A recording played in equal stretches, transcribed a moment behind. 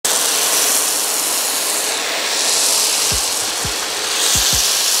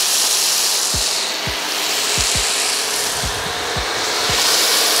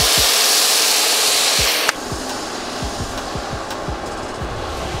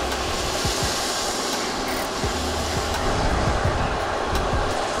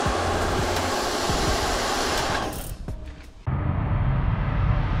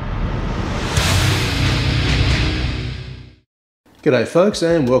G'day folks,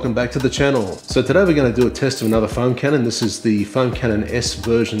 and welcome back to the channel. So today we're going to do a test of another foam cannon. This is the Foam Cannon S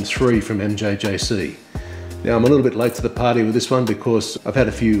version 3 from MJJC. Now I'm a little bit late to the party with this one because I've had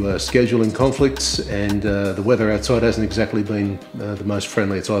a few scheduling conflicts, and the weather outside hasn't exactly been the most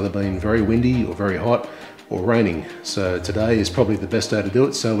friendly. It's either been very windy or very hot or raining. So today is probably the best day to do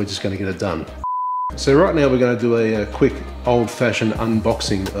it, so we're just going to get it done. So right now we're going to do a quick old-fashioned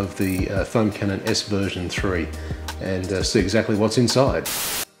unboxing of the Foam Cannon S version 3 and see exactly what's inside.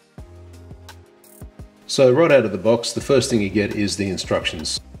 So right out of the box, the first thing you get is the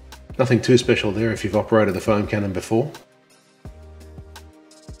instructions. Nothing too special there if you've operated the foam cannon before.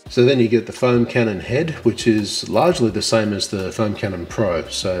 So then you get the foam cannon head, which is largely the same as the Foam Cannon Pro,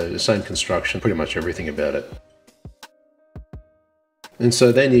 so the same construction, pretty much everything about it. And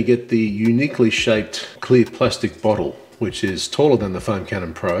so then you get the uniquely shaped clear plastic bottle, which is taller than the Foam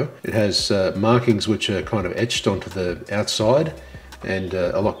Cannon Pro. It has markings which are kind of etched onto the outside and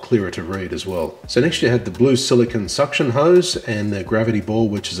a lot clearer to read as well. So next you have the blue silicone suction hose and the gravity ball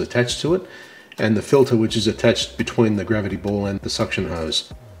which is attached to it, and the filter which is attached between the gravity ball and the suction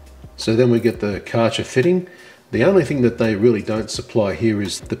hose. So then we get the Karcher fitting. The only thing that they really don't supply here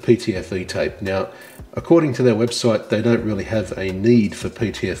is the PTFE tape. Now, according to their website, they don't really have a need for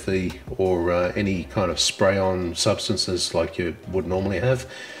PTFE or any kind of spray-on substances like you would normally have.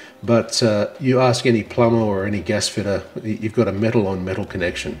 But you ask any plumber or any gas fitter, you've got a metal-on-metal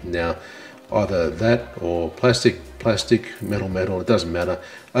connection. Now, either that or plastic, metal, it doesn't matter.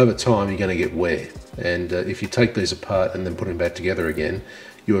 Over time, you're going to get wear. And if you take these apart and then put them back together again,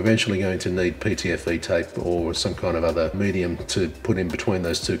 you're eventually going to need PTFE tape or some kind of other medium to put in between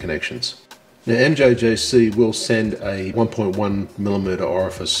those two connections. Now MJJC will send a 1.1mm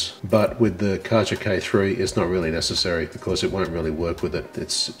orifice, but with the Karcher K3 it's not really necessary because it won't really work with it.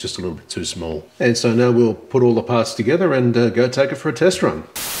 It's just a little bit too small. And so now we'll put all the parts together and go take it for a test run.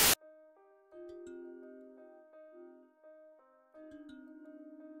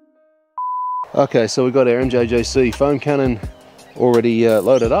 Okay, so we've got our MJJC foam cannon already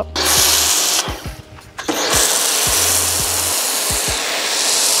loaded up.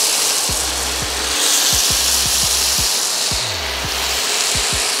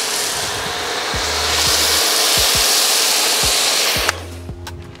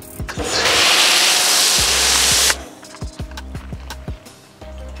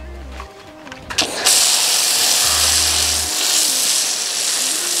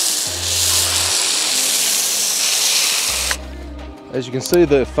 As you can see,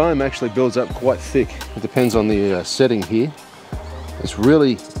 the foam actually builds up quite thick. It depends on the setting here. It's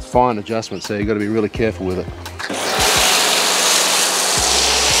really fine adjustment, so you've got to be really careful with it.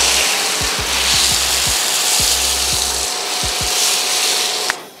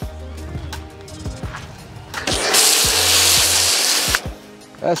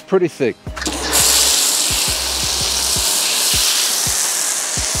 That's pretty thick.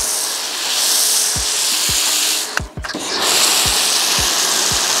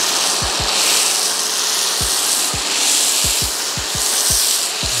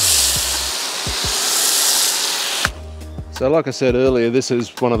 So like I said earlier, this is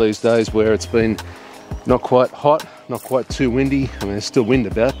one of these days where it's been not quite hot, not quite too windy. I mean, there's still wind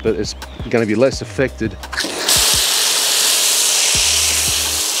about, but it's going to be less affected.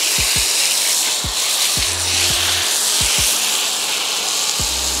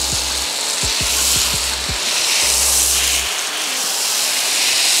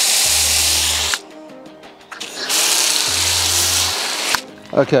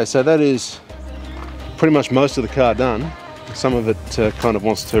 Okay, so that is pretty much most of the car done. Some of it kind of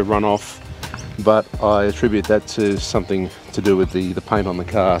wants to run off, but I attribute that to something to do with the paint on the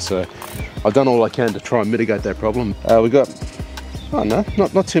car. So I've done all I can to try and mitigate that problem. We've got, oh no,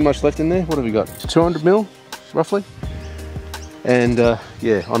 not too much left in there. What have we got? 200mm, roughly. And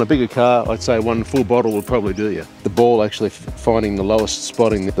yeah, on a bigger car, I'd say one full bottle would probably do you. The ball actually finding the lowest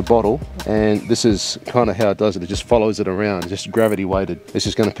spot in the bottle, and this is kind of how it does it. It just follows it around, just gravity weighted. It's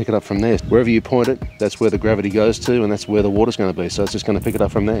just going to pick it up from there. Wherever you point it, that's where the gravity goes to, and that's where the water's going to be. So it's just going to pick it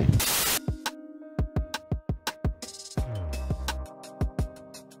up from there.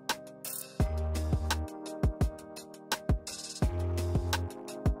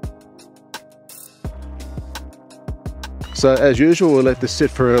 So as usual, we'll let this sit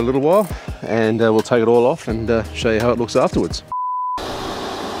for a little while and we'll take it all off and show you how it looks afterwards.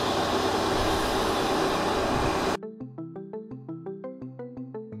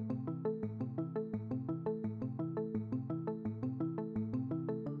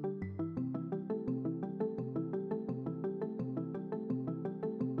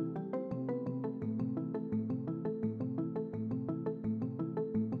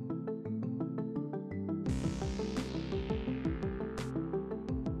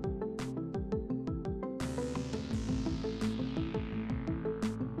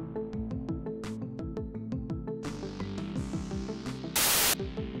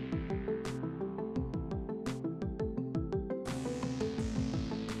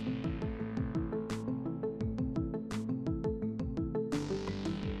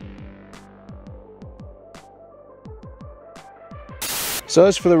 So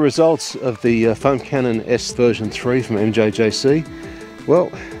as for the results of the Foam Cannon S version 3 from MJJC,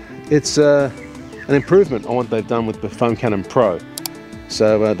 well, it's an improvement on what they've done with the Foam Cannon Pro.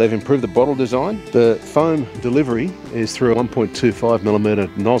 So they've improved the bottle design. The foam delivery is through a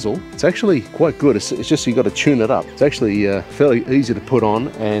 1.25mm nozzle. It's actually quite good. It's just you've got to tune it up. It's actually fairly easy to put on,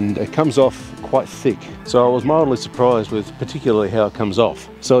 and it comes off quite thick. So I was mildly surprised with particularly how it comes off.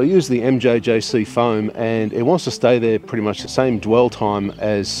 So I use the MJJC foam, and it wants to stay there pretty much the same dwell time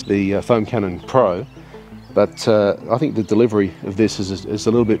as the Foam Cannon Pro. But I think the delivery of this is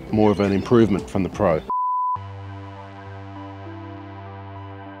a little bit more of an improvement from the Pro.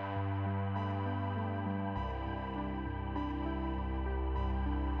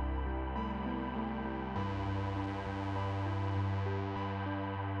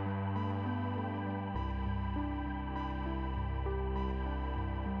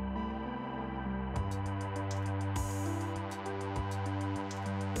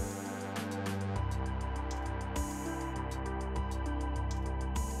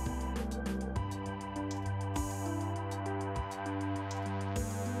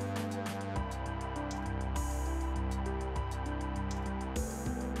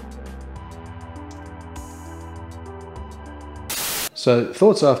 So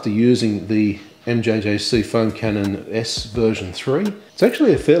thoughts after using the MJJC Foam Cannon S version 3. It's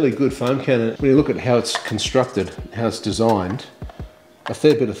actually a fairly good foam cannon. When you look at how it's constructed, how it's designed, a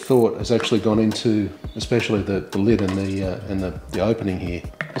fair bit of thought has actually gone into especially the lid and the opening here.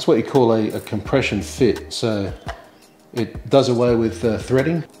 It's what you call a compression fit. So it does away with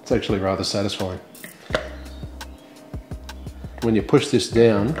threading. It's actually rather satisfying. When you push this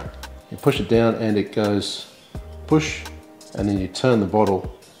down, you push it down and it goes push, and then you turn the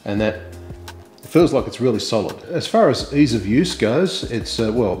bottle, and that feels like it's really solid. As far as ease of use goes, it's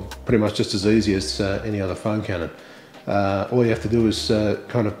well, pretty much just as easy as any other foam cannon. All you have to do is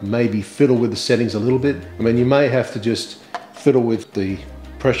kind of maybe fiddle with the settings a little bit. I mean, you may have to just fiddle with the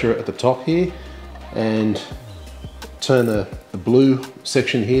pressure at the top here and turn the blue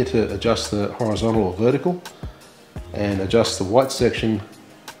section here to adjust the horizontal or vertical, and adjust the white section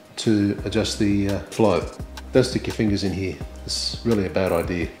to adjust the flow. Don't stick your fingers in here. It's really a bad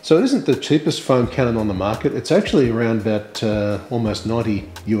idea. So it isn't the cheapest foam cannon on the market. It's actually around about almost $90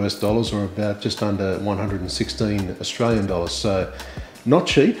 US, or about just under 116 Australian dollars. So not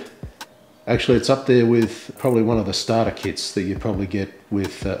cheap. Actually, it's up there with probably one of the starter kits that you probably get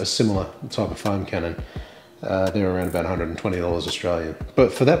with a similar type of foam cannon. They're around about $120 Australian.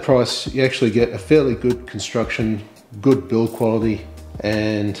 But for that price, you actually get a fairly good construction, good build quality,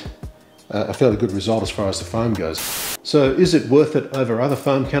 and a fairly good result as far as the foam goes. So is it worth it over other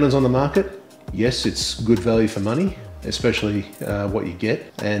foam cannons on the market? Yes, it's good value for money, especially what you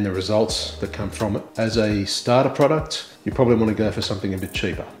get and the results that come from it. As a starter product, you probably want to go for something a bit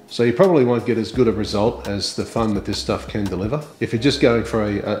cheaper. So you probably won't get as good a result as the foam that this stuff can deliver. If you're just going for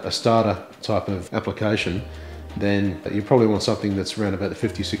a starter type of application, then you probably want something that's around about the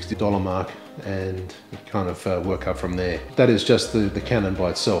 $50, $60 mark, and kind of work up from there. That is just the cannon by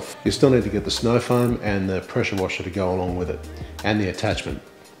itself. You still need to get the snow foam and the pressure washer to go along with it, and the attachment,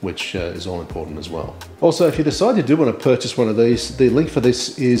 which is all important as well. Also, if you decide you do want to purchase one of these, the link for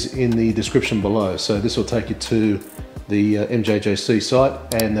this is in the description below. So this will take you to the MJJC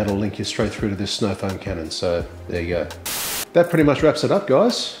site, and that'll link you straight through to this snow foam cannon. So there you go. That pretty much wraps it up,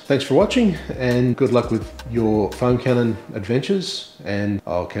 guys. Thanks for watching, and good luck with your foam cannon adventures, and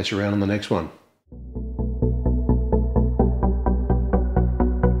I'll catch you around on the next one.